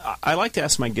I like to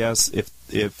ask my guests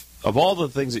if of all the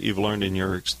things that you've learned in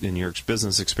your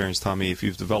business experience, Tommy, if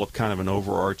you've developed kind of an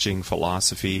overarching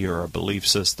philosophy or a belief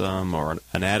system or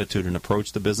an attitude and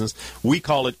approach to business, we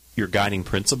call it your guiding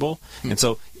principle. And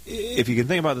so if you can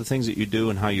think about the things that you do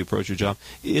and how you approach your job,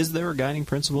 is there a guiding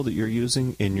principle that you're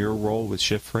using in your role with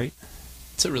Ship Freight?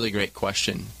 It's a really great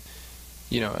question.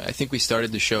 I think we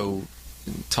started the show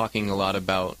talking a lot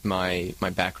about my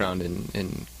background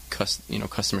in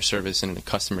customer service and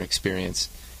customer experience.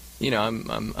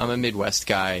 I'm a Midwest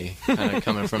guy, kind of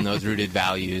coming from those rooted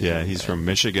values. Yeah, he's from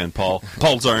Michigan.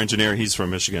 Paul's our engineer. He's from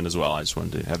Michigan as well. I just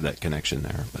wanted to have that connection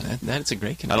there. But that's a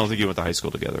great connection. I don't think you went to high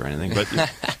school together or anything, but.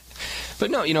 But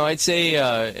no, I'd say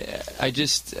I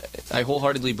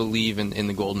wholeheartedly believe in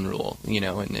the golden rule,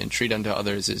 and treat unto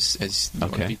others as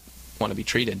you want to be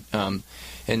treated.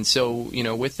 And so,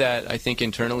 with that, I think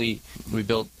internally we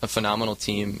built a phenomenal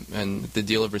team, and the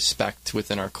deal of respect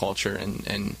within our culture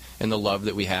and the love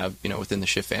that we have, within the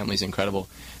Schiff family is incredible.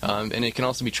 And it can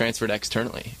also be transferred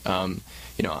externally.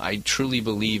 I truly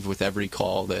believe with every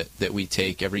call that we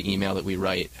take, every email that we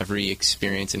write, every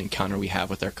experience and encounter we have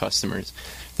with our customers,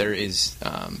 there is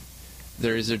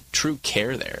a true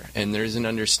care there, and there is an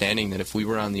understanding that if we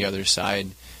were on the other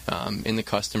side, in the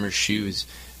customer's shoes,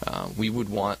 we would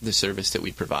want the service that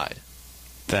we provide.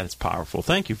 That's powerful.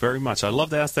 Thank you very much. I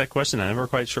love to ask that question. I'm never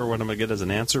quite sure what I'm going to get as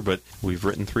an answer, but we've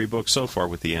written 3 books so far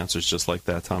with the answers just like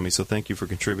that, Tommy. So thank you for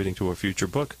contributing to a future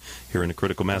book here in the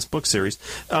Critical Mass book series.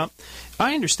 I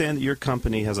understand that your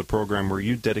company has a program where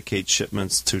you dedicate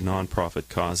shipments to nonprofit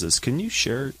causes. Can you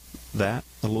share that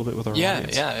a little bit with our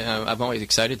audience? Yeah. I'm always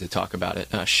excited to talk about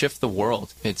it. Shift the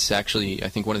World. It's actually, I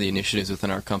think, one of the initiatives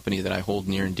within our company that I hold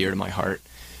near and dear to my heart.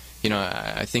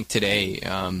 I think today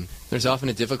there's often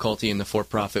a difficulty in the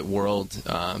for-profit world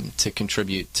to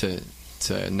contribute to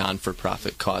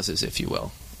non-for-profit causes, if you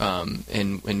will.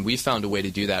 And we found a way to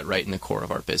do that right in the core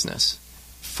of our business.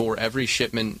 For every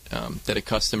shipment that a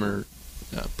customer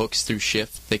books through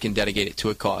Shift, they can dedicate it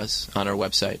to a cause on our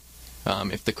website.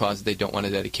 If the cause they don't want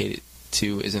to dedicate it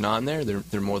to isn't on there,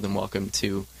 they're more than welcome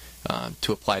to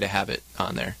apply to have it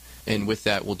on there. And with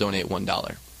that, we'll donate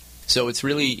 $1. So it's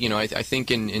really, I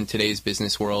think in today's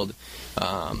business world,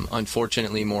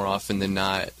 unfortunately, more often than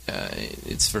not,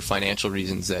 it's for financial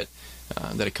reasons that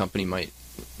a company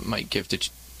might give to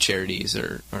charities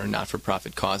or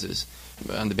not-for-profit causes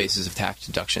on the basis of tax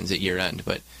deductions at year end.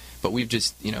 But we've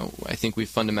just, I think we've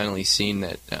fundamentally seen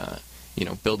that,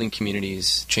 building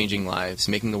communities, changing lives,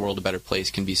 making the world a better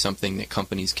place can be something that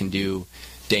companies can do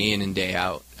day in and day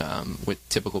out with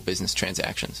typical business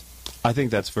transactions. I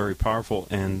think that's very powerful,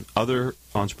 and other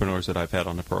entrepreneurs that I've had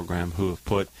on the program who have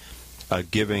put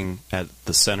giving at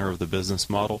the center of the business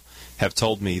model have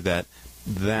told me that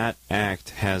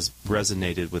act has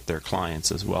resonated with their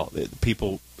clients as well.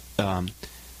 People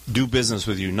do business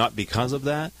with you not because of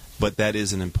that, but that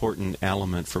is an important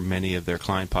element for many of their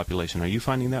client population. Are you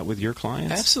finding that with your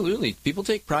clients? Absolutely. People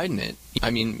take pride in it. I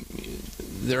mean,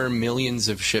 there are millions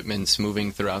of shipments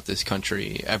moving throughout this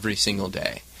country every single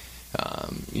day.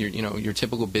 Your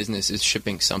typical business is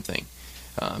shipping something,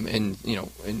 and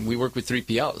we work with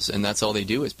 3PLs, and that's all they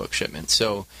do is book shipments.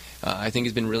 So I think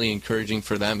it's been really encouraging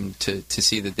for them to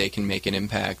see that they can make an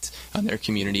impact on their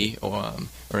community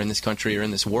or in this country or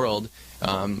in this world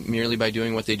merely by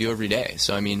doing what they do every day.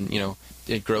 So I mean,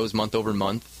 it grows month over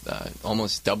month,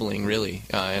 almost doubling really.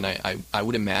 And I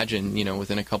would imagine,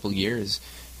 within a couple of years,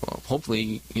 well,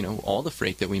 hopefully, all the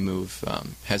freight that we move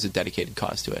has a dedicated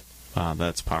cause to it.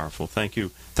 That's powerful. Thank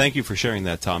you for sharing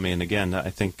that, Tommy. And again, I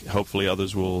think hopefully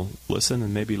others will listen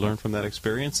and maybe learn from that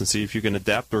experience and see if you can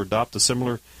adapt or adopt a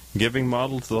similar giving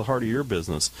model to the heart of your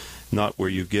business. Not where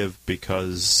you give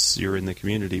because you're in the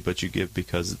community, but you give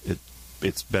because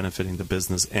it's benefiting the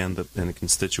business and the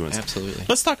constituents. Absolutely.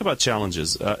 Let's talk about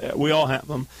challenges. We all have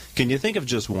them. Can you think of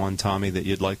just one, Tommy, that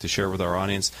you'd like to share with our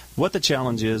audience? What the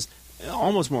challenge is?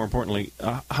 Almost more importantly,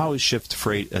 how is Shift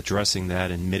Freight addressing that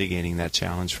and mitigating that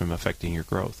challenge from affecting your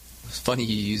growth? It's funny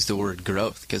you use the word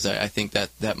growth, because I think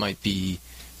that might be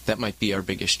our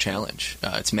biggest challenge.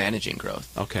 It's managing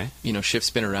growth. Okay. Shift's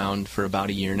been around for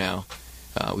about a year now.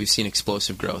 We've seen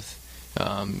explosive growth,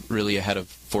 really ahead of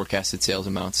forecasted sales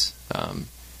amounts. And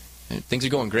things are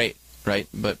going great, right?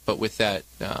 But with that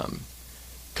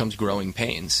comes growing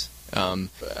pains.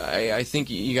 I think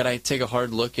you got to take a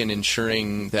hard look in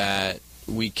ensuring that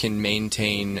we can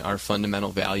maintain our fundamental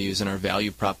values and our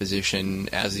value proposition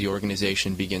as the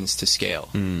organization begins to scale.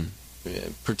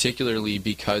 Particularly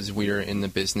because we're in the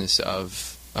business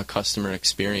of a customer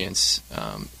experience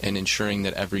and ensuring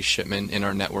that every shipment in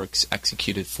our network's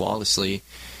executed flawlessly.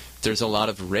 There's a lot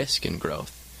of risk in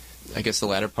growth. I guess the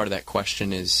latter part of that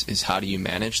question is how do you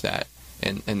manage that?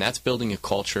 And that's building a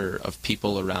culture of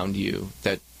people around you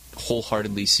that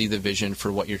wholeheartedly see the vision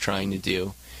for what you're trying to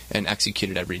do and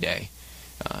execute it every day.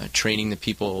 Training the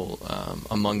people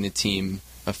among the team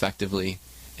effectively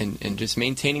and just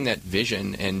maintaining that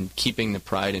vision and keeping the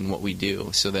pride in what we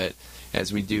do, so that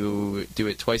as we do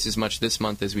it twice as much this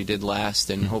month as we did last,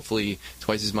 and hopefully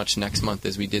twice as much next month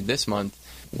as we did this month,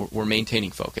 we're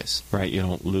maintaining focus. Right, you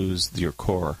don't lose your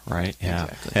core, right? Yeah.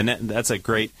 Exactly. And that's a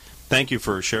great, thank you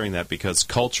for sharing that, because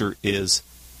culture is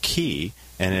key,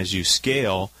 and as you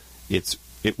scale, it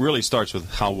really starts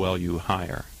with how well you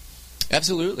hire.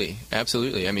 Absolutely. I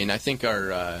mean, I think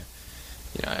I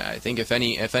think if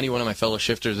any one of my fellow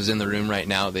shifters was in the room right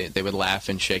now, they would laugh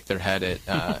and shake their head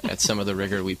at some of the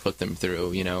rigor we put them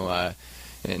through.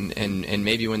 And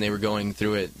maybe when they were going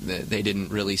through it, they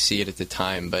didn't really see it at the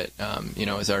time. But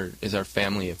as our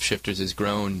family of shifters has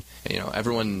grown,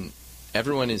 everyone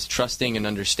is trusting and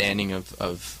understanding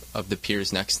of the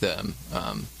peers next to them.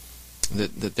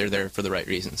 That they're there for the right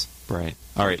reasons. Right.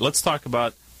 All right, let's talk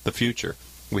about the future.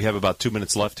 We have about 2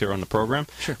 minutes left here on the program,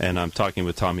 Sure. And I'm talking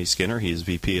with Tommy Skinner. He's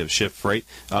VP of Shift Freight.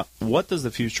 What does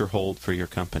the future hold for your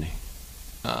company?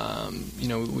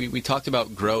 We talked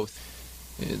about growth.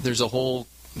 There's a whole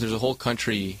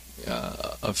country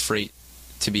of freight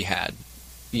to be had.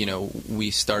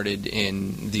 We started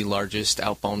in the largest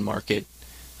outbound market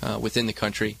within the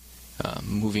country,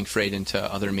 moving freight into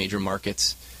other major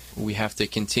markets. We have to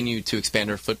continue to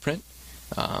expand our footprint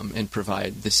and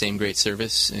provide the same great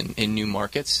service in new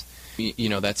markets.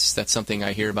 That's something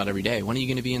I hear about every day. When are you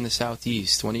going to be in the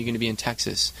Southeast? When are you going to be in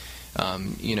Texas?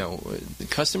 The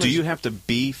customers. Do you have to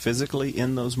be physically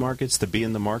in those markets to be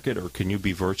in the market, or can you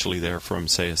be virtually there from,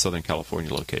 say, a Southern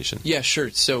California location? Yeah, sure.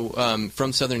 So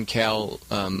from Southern Cal,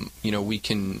 we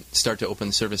can start to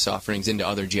open service offerings into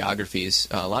other geographies.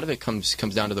 A lot of it comes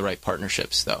down to the right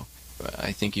partnerships, though.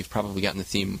 I think you've probably gotten the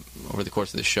theme over the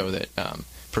course of the show that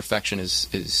perfection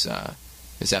is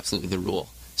absolutely the rule.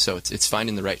 So it's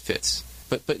finding the right fits.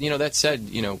 But that said,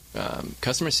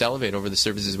 customers salivate over the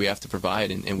services we have to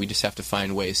provide, and we just have to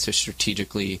find ways to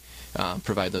strategically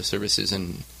provide those services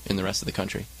in the rest of the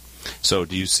country. So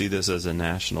do you see this as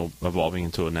evolving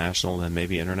into a national and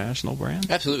maybe international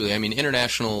brand? Absolutely. I mean,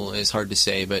 international is hard to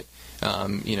say, but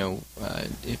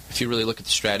if you really look at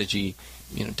the strategy,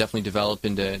 definitely develop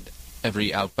into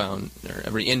every outbound or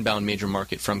every inbound major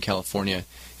market from California,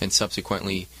 and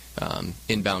subsequently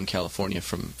inbound California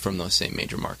from those same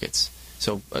major markets.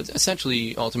 So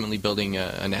essentially, ultimately building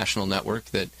a national network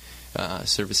that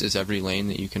services every lane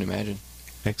that you can imagine.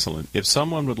 Excellent. If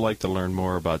someone would like to learn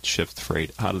more about Shift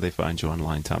Freight, how do they find you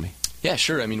online, Tommy? Yeah,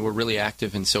 sure. I mean, we're really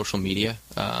active in social media.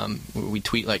 We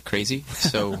tweet like crazy.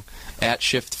 So at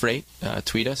Shift Freight,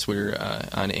 tweet us. We're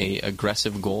on a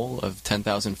aggressive goal of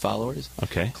 10,000 followers.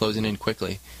 Okay. Closing in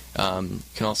quickly. You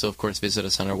can also, of course, visit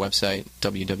us on our website,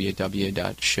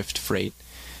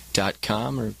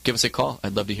 www.shiftfreight.com, or give us a call.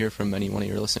 I'd love to hear from any one of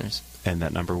your listeners. And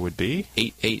that number would be?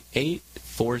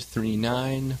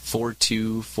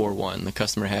 888-439-4241. The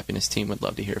customer happiness team would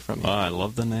love to hear from you. Oh, I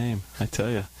love the name, I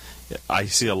tell you. I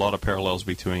see a lot of parallels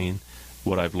between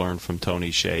what I've learned from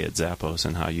Tony Shea at Zappos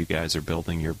and how you guys are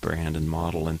building your brand and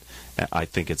model, and I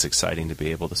think it's exciting to be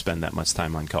able to spend that much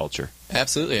time on culture.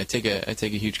 Absolutely. I take a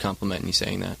huge compliment in you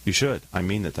saying that. You should. I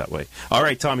mean it that way. All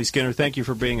right, Tommy Skinner, thank you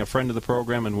for being a friend of the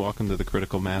program, and welcome to the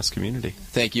Critical Mass community.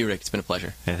 Thank you, Rick. It's been a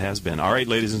pleasure. It has been. All right,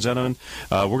 ladies and gentlemen,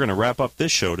 we're going to wrap up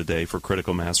this show today for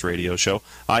Critical Mass Radio Show.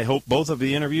 I hope both of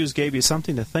the interviews gave you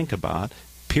something to think about.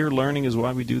 Peer learning is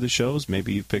why we do the shows.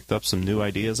 Maybe you've picked up some new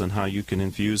ideas on how you can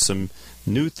infuse some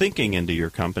new thinking into your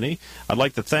company. I'd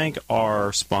like to thank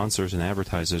our sponsors and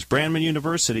advertisers: Brandman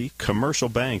University, Commercial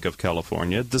Bank of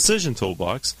California, Decision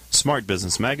Toolbox, Smart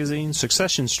Business Magazine,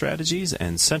 Succession Strategies,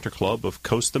 and Center Club of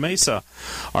Costa Mesa.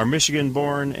 Our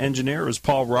Michigan-born engineer is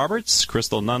Paul Roberts.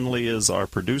 Crystal Nunley is our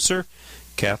producer.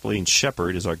 Kathleen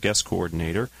Shepard is our guest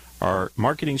coordinator. Our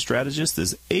marketing strategist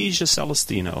is Asia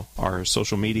Celestino. Our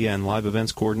social media and live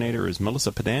events coordinator is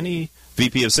Melissa Padani.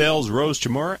 VP of Sales, Rose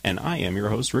Chamora. And I am your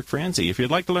host, Rick Franzi. If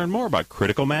you'd like to learn more about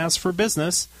Critical Mass for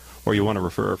Business, or you want to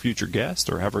refer a future guest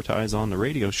or advertise on the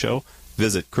radio show,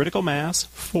 visit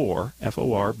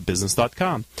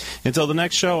criticalmass4business.com. Until the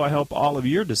next show, I hope all of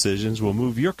your decisions will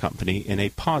move your company in a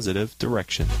positive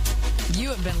direction. You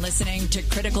have been listening to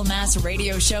Critical Mass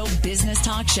Radio Show Business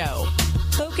Talk Show,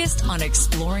 focused on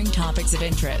exploring topics of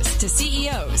interest to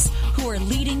CEOs who are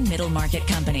leading middle market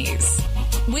companies.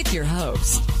 With your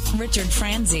host, Richard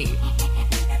Franzi.